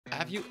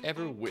Have you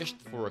ever wished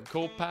for a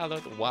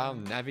Copilot while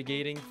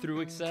navigating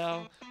through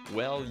Excel?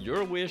 Well,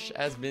 your wish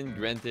has been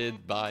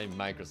granted by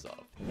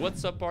Microsoft.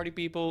 What's up, party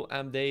people?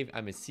 I'm Dave.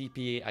 I'm a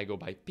CPA. I go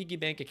by Piggy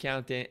Bank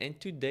Accountant, and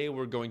today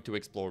we're going to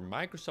explore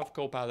Microsoft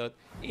Copilot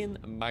in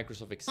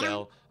Microsoft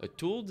Excel, a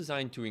tool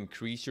designed to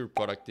increase your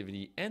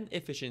productivity and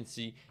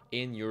efficiency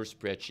in your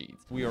spreadsheets.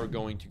 We are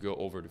going to go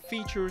over the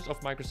features of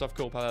Microsoft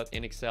Copilot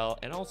in Excel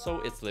and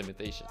also its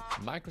limitations.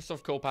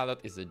 Microsoft Copilot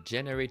is a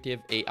generative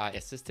AI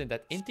assistant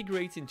that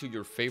integrates into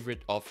your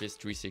favorite Office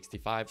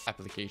 365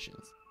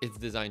 applications. It's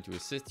designed to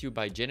assist you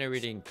by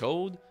generating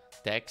code,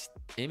 text,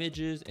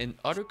 images, and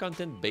other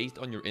content based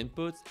on your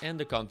inputs and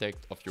the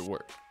context of your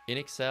work. In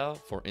Excel,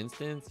 for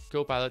instance,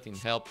 Copilot can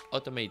help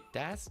automate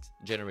tasks,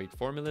 generate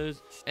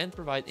formulas, and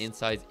provide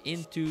insights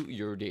into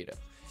your data.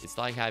 It's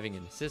like having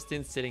an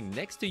assistant sitting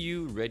next to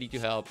you, ready to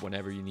help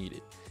whenever you need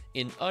it.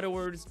 In other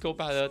words,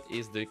 Copilot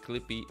is the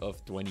Clippy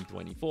of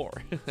 2024.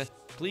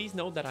 Please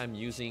note that I'm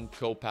using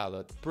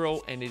Copilot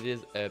Pro and it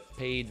is a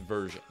paid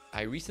version.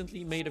 I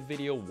recently made a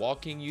video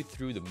walking you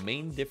through the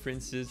main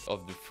differences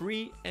of the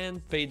free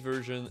and paid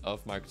version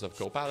of Microsoft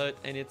Copilot,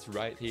 and it's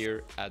right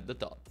here at the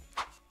top.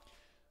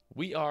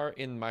 We are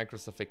in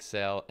Microsoft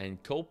Excel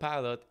and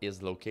Copilot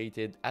is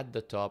located at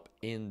the top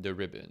in the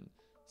ribbon.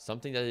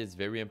 Something that is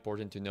very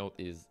important to note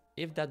is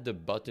if the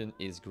button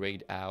is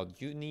grayed out,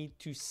 you need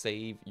to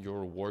save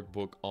your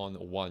workbook on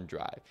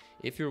OneDrive.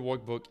 If your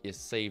workbook is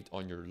saved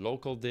on your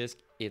local disk,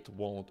 it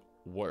won't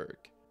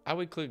work. I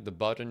would click the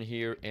button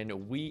here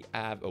and we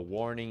have a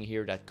warning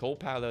here that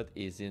Copilot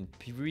is in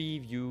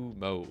preview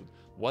mode.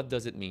 What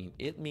does it mean?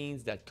 It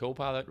means that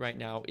Copilot right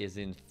now is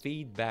in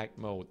feedback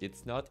mode.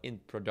 It's not in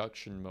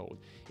production mode.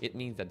 It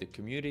means that the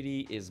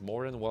community is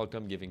more than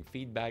welcome giving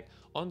feedback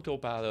on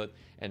Copilot.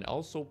 And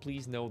also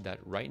please note that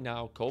right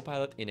now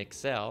Copilot in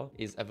Excel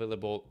is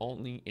available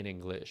only in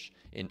English.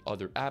 In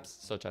other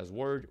apps such as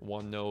Word,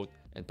 OneNote,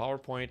 and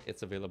PowerPoint,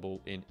 it's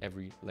available in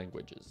every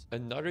languages.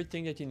 Another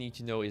thing that you need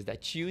to know is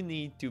that you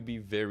need to be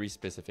very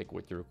specific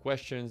with your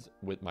questions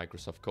with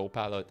Microsoft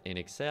Copilot in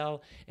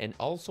Excel, and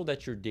also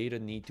that your data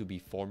need to be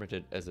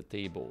formatted as a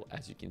table.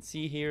 As you can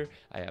see here,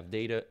 I have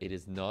data, it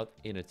is not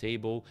in a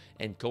table,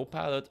 and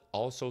Copilot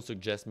also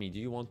suggests me, do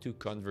you want to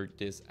convert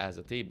this as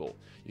a table?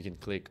 You can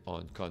click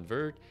on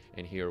convert,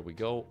 and here we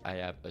go, I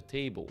have a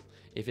table.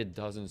 If it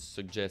doesn't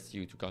suggest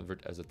you to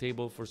convert as a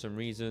table for some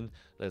reason,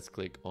 let's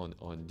click on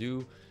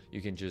undo.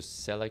 You can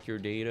just select your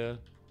data,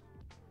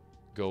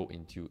 go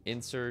into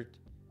insert,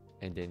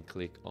 and then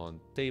click on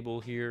table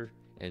here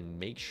and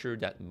make sure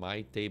that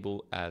my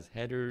table as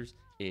headers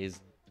is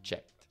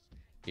checked.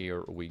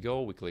 Here we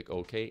go, we click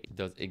OK, it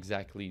does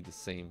exactly the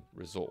same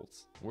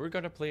results. We're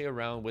gonna play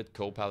around with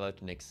Copilot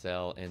in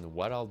Excel, and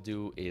what I'll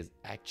do is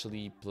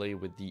actually play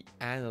with the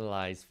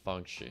analyze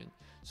function.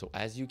 So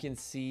as you can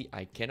see,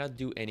 I cannot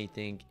do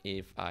anything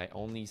if I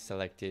only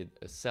selected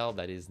a cell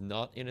that is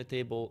not in a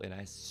table, and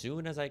as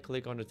soon as I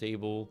click on the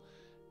table,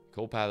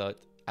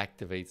 Copilot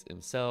activates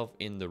himself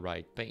in the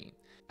right pane.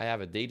 I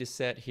have a data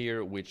set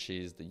here, which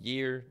is the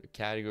year, the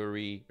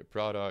category, the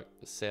product,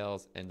 the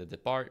sales, and the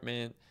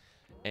department.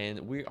 And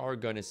we are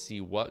gonna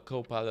see what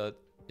Copilot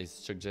is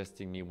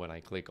suggesting me when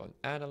I click on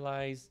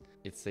analyze.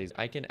 It says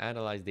I can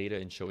analyze data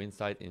and show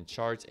insight in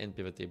charts and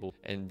pivot table,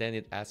 and then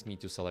it asks me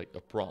to select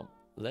a prompt.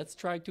 Let's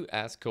try to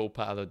ask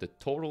Copilot the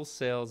total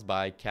sales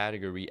by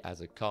category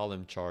as a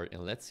column chart,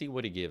 and let's see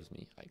what it gives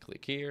me. I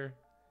click here,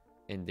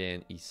 and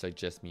then he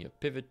suggests me a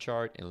pivot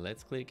chart, and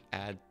let's click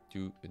add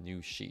to a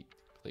new sheet.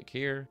 Click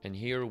here, and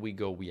here we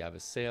go. We have a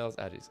sales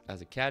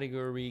as a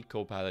category.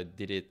 Copilot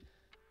did it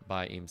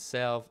by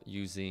himself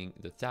using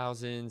the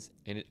thousands,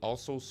 and it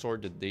also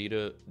sort the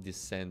data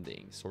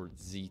descending, sort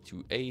Z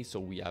to A.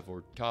 So we have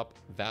our top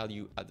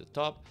value at the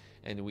top,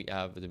 and we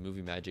have the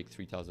movie magic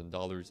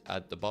 $3,000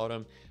 at the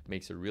bottom.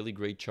 Makes a really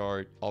great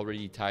chart,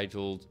 already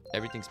titled.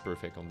 Everything's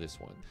perfect on this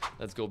one.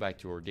 Let's go back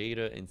to our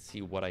data and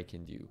see what I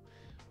can do.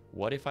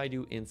 What if I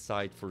do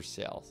insight for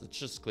sales? Let's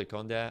just click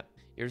on that.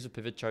 Here's a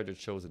pivot chart that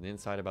shows an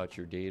insight about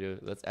your data.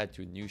 Let's add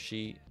to a new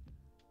sheet.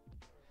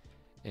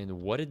 And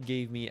what it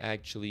gave me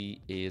actually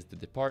is the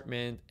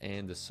department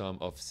and the sum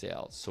of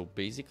sales. So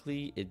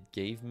basically it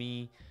gave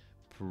me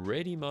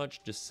pretty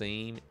much the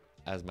same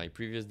as my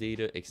previous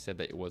data, except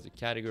that it was a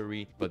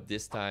category, but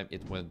this time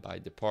it went by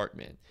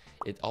department.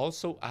 It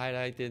also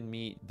highlighted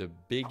me the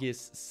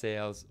biggest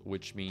sales,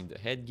 which mean the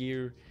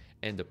headgear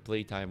and the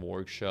playtime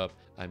workshop.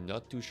 I'm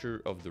not too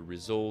sure of the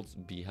results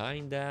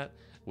behind that,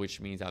 which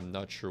means I'm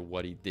not sure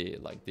what he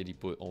did. Like, did he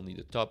put only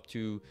the top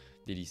two?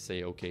 Did he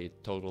say, okay,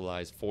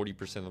 totalize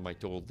 40% of my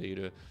total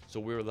data? So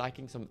we're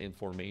lacking some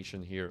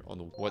information here on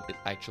what it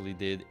actually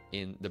did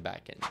in the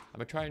backend. I'm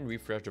gonna try and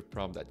refresh the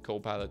prompt that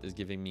Copilot is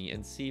giving me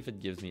and see if it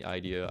gives me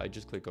idea. I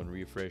just click on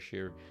refresh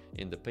here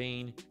in the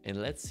pane,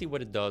 and let's see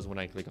what it does when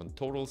I click on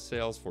total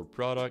sales for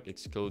product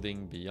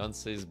excluding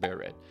Beyonce's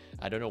beret.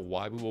 I don't know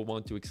why we will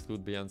want to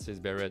exclude Beyonce's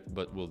beret,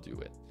 but we'll do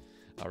it.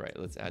 All right,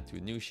 let's add to a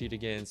new sheet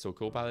again. So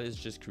Copilot is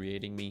just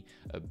creating me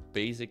a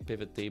basic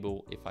pivot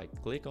table. If I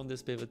click on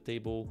this pivot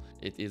table,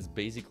 it is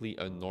basically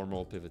a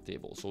normal pivot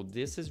table. So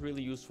this is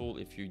really useful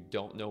if you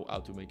don't know how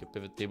to make a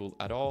pivot table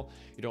at all.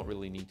 You don't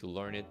really need to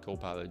learn it.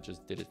 Copilot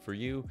just did it for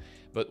you.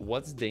 But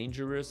what's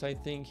dangerous, I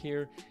think,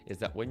 here is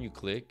that when you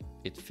click,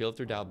 it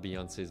filtered out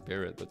Beyonce's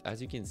Barrett. But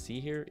as you can see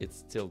here, it's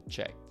still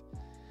checked.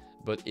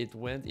 But it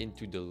went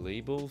into the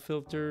label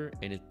filter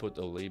and it put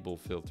a label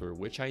filter,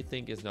 which I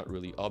think is not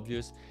really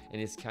obvious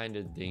and is kind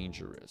of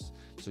dangerous.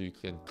 So you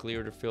can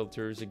clear the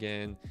filters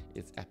again,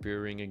 it's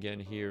appearing again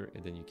here,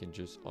 and then you can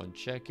just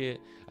uncheck it.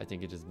 I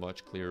think it is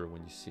much clearer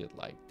when you see it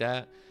like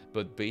that.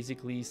 But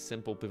basically,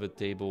 simple pivot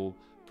table,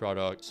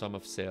 product, sum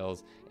of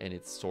sales, and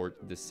it's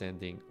sort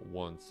descending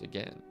once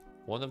again.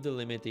 One of the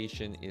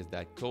limitations is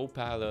that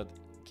Copilot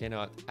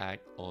cannot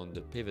act on the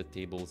pivot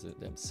tables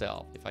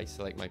themselves. If I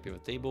select my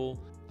pivot table,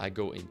 I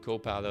go in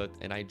Copilot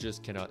and I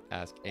just cannot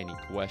ask any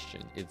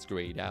question. It's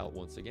grayed out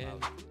once again.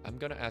 I'm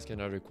gonna ask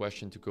another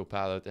question to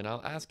Copilot and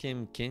I'll ask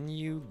him, can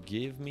you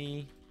give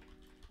me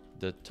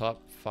the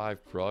top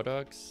 5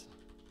 products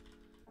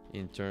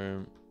in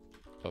terms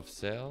of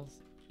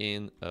sales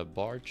in a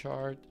bar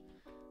chart?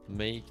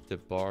 Make the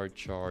bar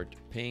chart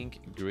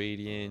pink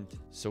gradient.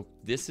 So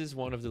this is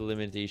one of the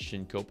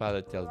limitations.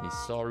 Copilot tells me,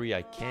 sorry,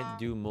 I can't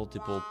do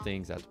multiple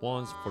things at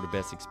once. For the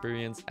best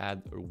experience,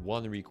 add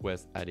one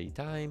request at a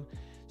time.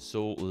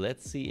 So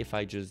let's see if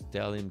I just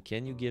tell him,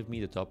 can you give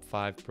me the top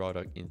 5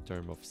 product in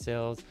terms of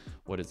sales,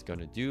 what it's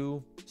gonna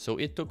do. So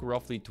it took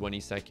roughly 20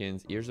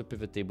 seconds. Here's a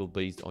pivot table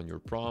based on your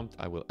prompt.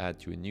 I will add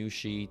to a new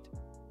sheet.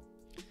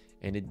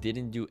 And it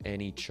didn't do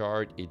any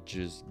chart, it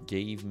just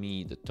gave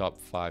me the top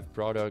 5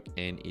 product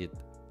and it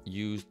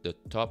used the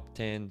top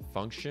 10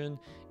 function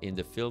in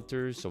the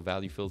filters, so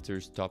value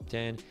filters top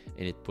 10,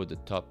 and it put the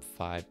top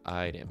 5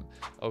 item.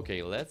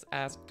 Okay, let's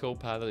ask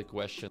Copilot a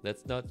question.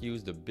 Let's not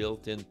use the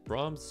built-in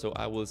prompts, so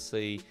I will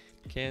say,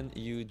 can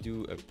you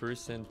do a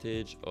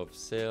percentage of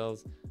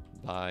sales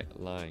by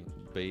line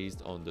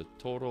based on the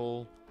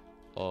total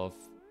of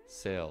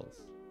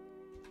sales?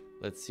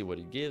 Let's see what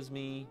it gives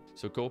me.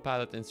 So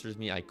Copilot answers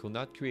me, I could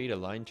not create a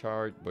line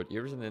chart, but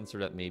here's an answer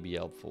that may be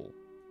helpful.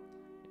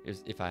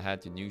 If I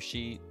had to new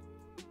sheet,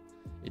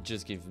 it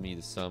just gives me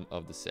the sum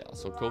of the sales.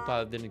 So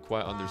Copilot didn't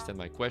quite understand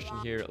my question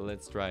here.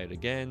 Let's try it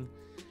again.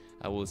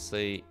 I will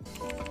say,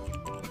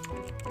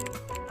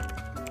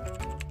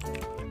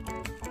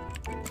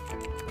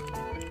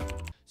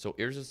 so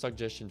here's a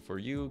suggestion for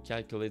you.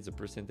 Calculate the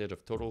percentage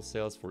of total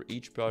sales for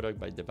each product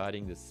by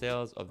dividing the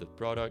sales of the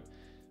product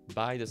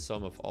by the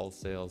sum of all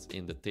sales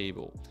in the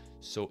table.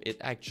 So it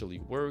actually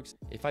works.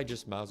 If I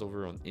just mouse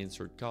over on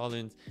insert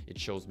columns, it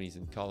shows me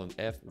in column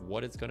F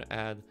what it's going to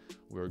add.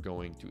 We're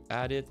going to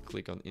add it.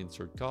 Click on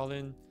insert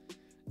column.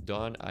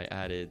 Done. I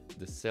added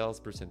the sales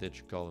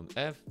percentage column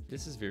F.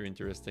 This is very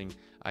interesting.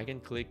 I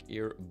can click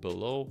here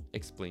below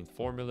explain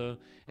formula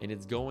and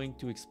it's going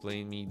to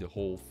explain me the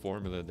whole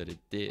formula that it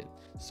did.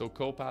 So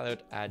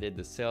Copilot added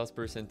the sales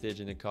percentage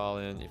in a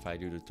column. If I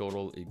do the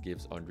total, it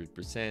gives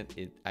 100%.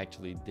 It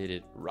actually did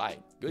it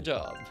right. Good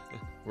job.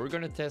 We're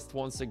going to test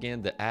once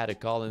again the add a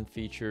column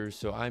feature.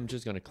 So I'm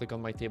just going to click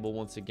on my table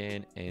once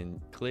again and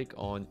click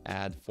on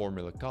add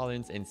formula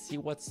columns and see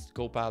what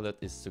Copilot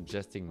is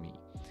suggesting me.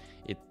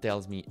 It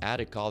tells me add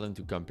a column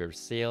to compare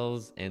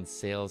sales and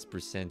sales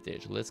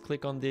percentage. Let's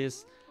click on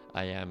this.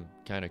 I am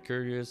kind of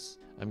curious.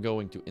 I'm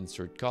going to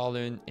insert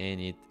column and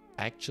it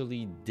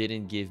actually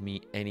didn't give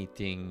me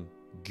anything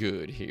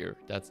good here.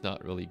 That's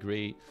not really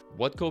great.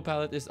 What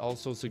Copilot is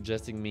also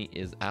suggesting me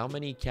is how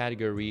many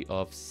category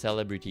of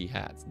celebrity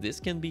hats.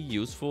 This can be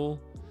useful.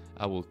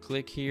 I will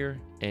click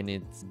here and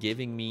it's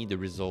giving me the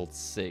result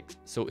 6.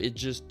 So it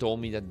just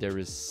told me that there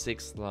is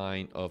 6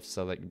 line of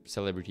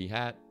celebrity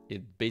hat.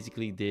 It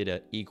basically did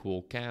an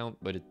equal count,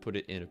 but it put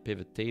it in a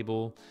pivot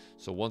table.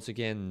 So once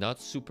again,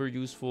 not super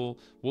useful.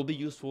 Will be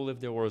useful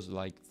if there was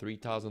like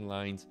 3,000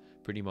 lines,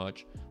 pretty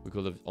much. We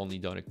could have only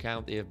done a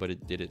count if, but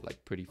it did it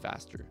like pretty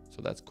faster.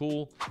 So that's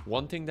cool.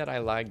 One thing that I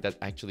like that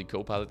actually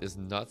Copilot is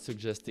not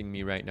suggesting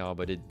me right now,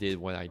 but it did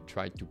when I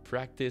tried to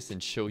practice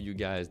and show you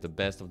guys the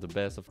best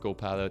of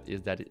Copilot,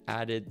 is that it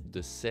added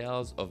the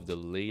sales of the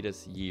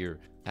latest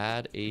year.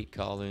 Add a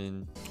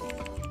column.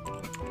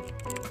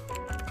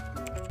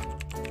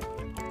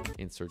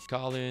 Insert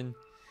column,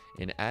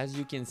 and as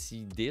you can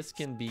see, this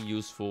can be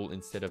useful.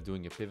 Instead of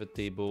doing a pivot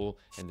table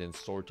and then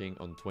sorting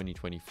on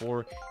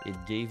 2024, it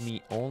gave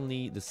me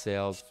only the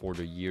sales for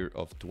the year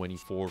of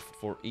 24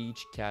 for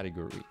each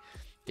category.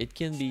 It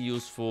can be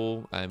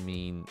useful, I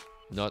mean,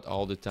 not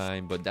all the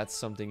time, but that's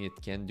something it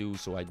can do.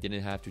 So I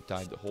didn't have to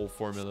type the whole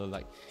formula,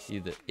 like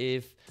either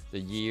if, the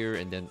year,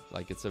 and then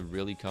like it's a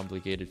really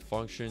complicated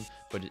function,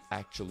 but it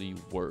actually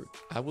worked.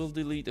 I will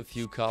delete a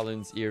few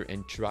columns here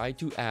and try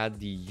to add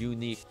the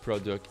unique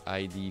product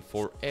ID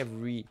for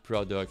every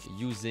product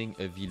using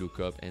a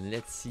VLOOKUP, and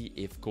let's see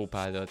if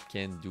Copilot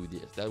can do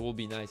this. That will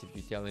be nice if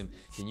you tell him,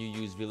 can you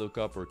use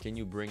VLOOKUP or can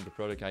you bring the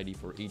product ID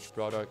for each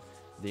product?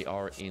 They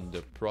are in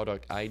the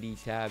product ID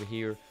tab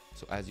here.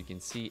 So as you can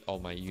see, all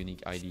my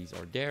unique IDs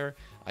are there.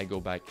 I go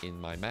back in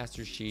my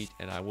master sheet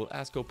and I will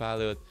ask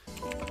Copilot,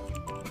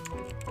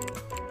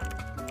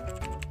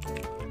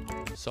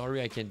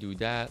 sorry, I can't do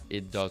that.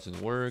 It doesn't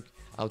work.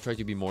 I'll try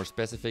to be more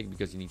specific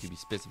because you need to be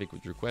specific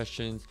with your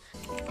questions.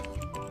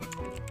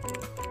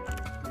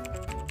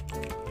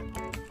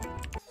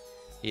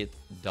 It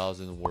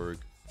doesn't work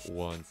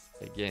once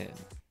again.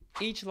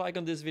 Each like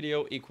on this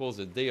video equals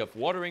a day of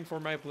watering for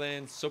my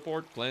plants.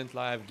 Support Plant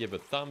Life. Give a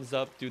thumbs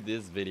up to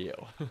this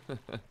video.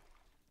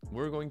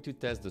 We're going to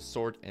test the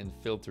sort and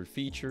filter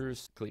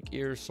features. Click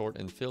here, sort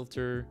and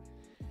filter.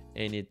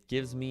 And it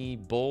gives me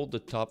bold the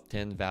top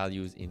 10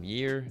 values in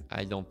year.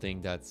 I don't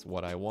think that's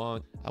what I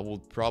want. I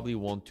would probably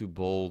want to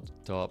bold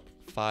top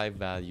 5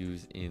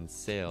 values in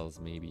sales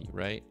maybe,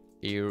 right?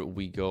 Here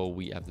we go.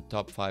 We have the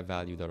top 5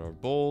 values that are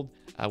bold.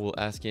 I will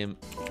ask him,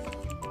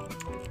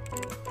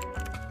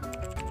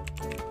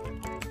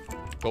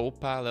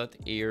 Copilot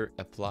here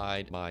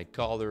applied my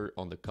color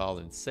on the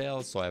column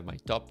sales. So I have my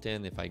top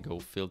 10. If I go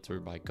filter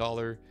by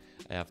color,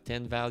 I have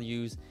 10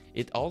 values.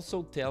 It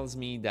also tells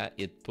me that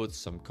it puts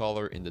some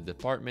color in the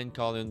department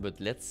column, but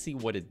let's see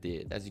what it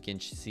did. As you can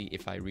see,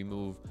 if I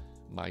remove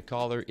my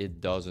color,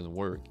 it doesn't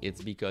work.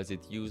 It's because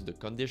it used the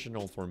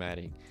conditional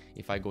formatting.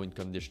 If I go in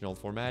conditional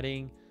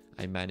formatting,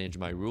 I manage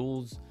my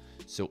rules.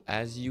 So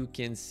as you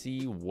can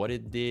see what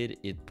it did,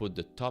 it put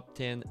the top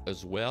 10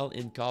 as well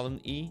in column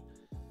E,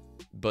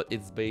 but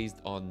it's based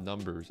on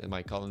numbers, and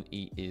my column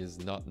E is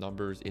not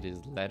numbers, it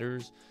is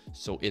letters.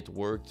 So it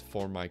worked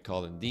for my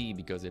column D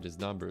because it is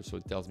numbers. So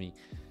it tells me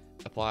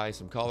apply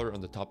some color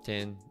on the top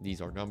 10.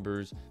 These are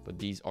numbers, but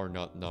these are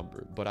not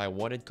numbered. But I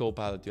wanted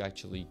Copilot to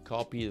actually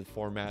copy the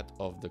format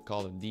of the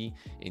column D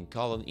in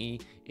column E.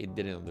 It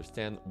didn't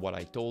understand what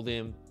I told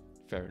him.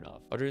 Fair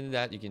enough. Other than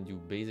that, you can do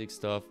basic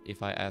stuff.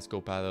 If I ask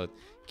Copilot,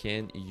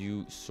 can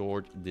you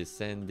sort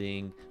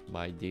descending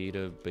my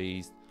data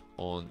based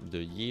on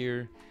the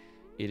year?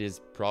 It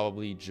is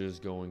probably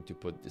just going to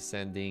put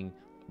descending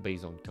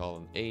based on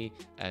column A.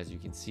 As you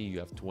can see, you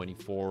have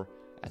 24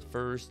 at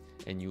first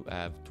and you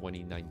have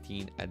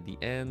 2019 at the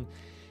end.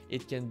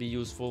 It can be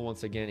useful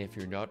once again if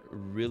you're not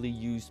really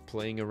used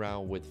playing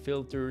around with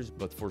filters,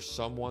 but for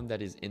someone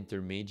that is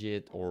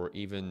intermediate or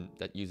even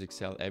that use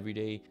Excel every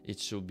day, it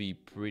should be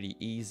pretty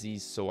easy.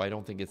 So I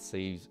don't think it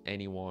saves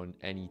anyone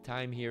any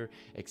time here,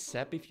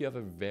 except if you have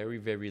a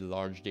very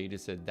large data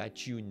set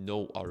that you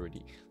know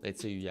already.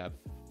 Let's say you have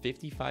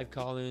 55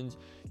 columns,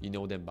 you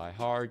know them by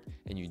heart,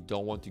 and you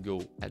don't want to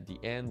go at the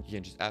end. You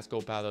can just ask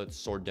Copilot,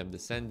 sort them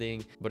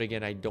descending. But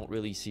again, I don't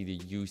really see the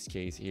use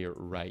case here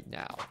right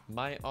now.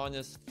 My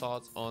honest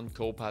thoughts on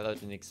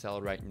Copilot in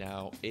Excel right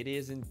now, it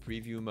is in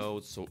preview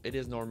mode, so it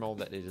is normal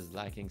that it is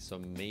lacking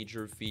some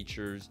major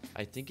features.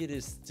 I think it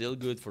is still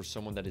good for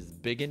someone that is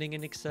beginning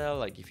in Excel.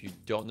 Like if you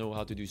don't know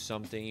how to do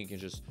something, you can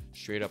just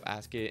straight up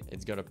ask it.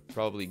 It's gonna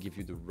probably give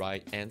you the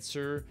right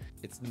answer.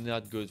 It's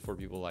not good for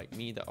people like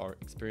me that are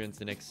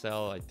experienced in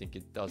Excel. I think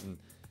it doesn't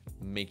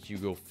make you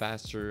go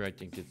faster. I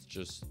think it's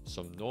just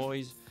some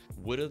noise.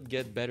 Would it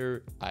get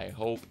better? I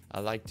hope. I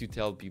like to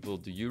tell people,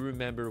 do you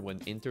remember when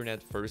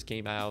internet first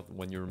came out,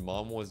 when your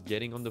mom was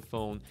getting on the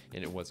phone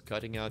and it was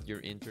cutting out your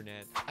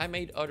internet? I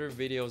made other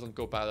videos on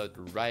Copilot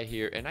right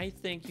here, and I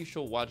think you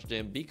should watch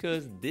them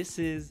because this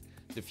is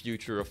the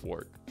future of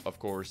work. Of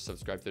course,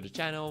 subscribe to the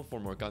channel for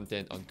more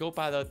content on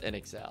Copilot and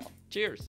Excel. Cheers!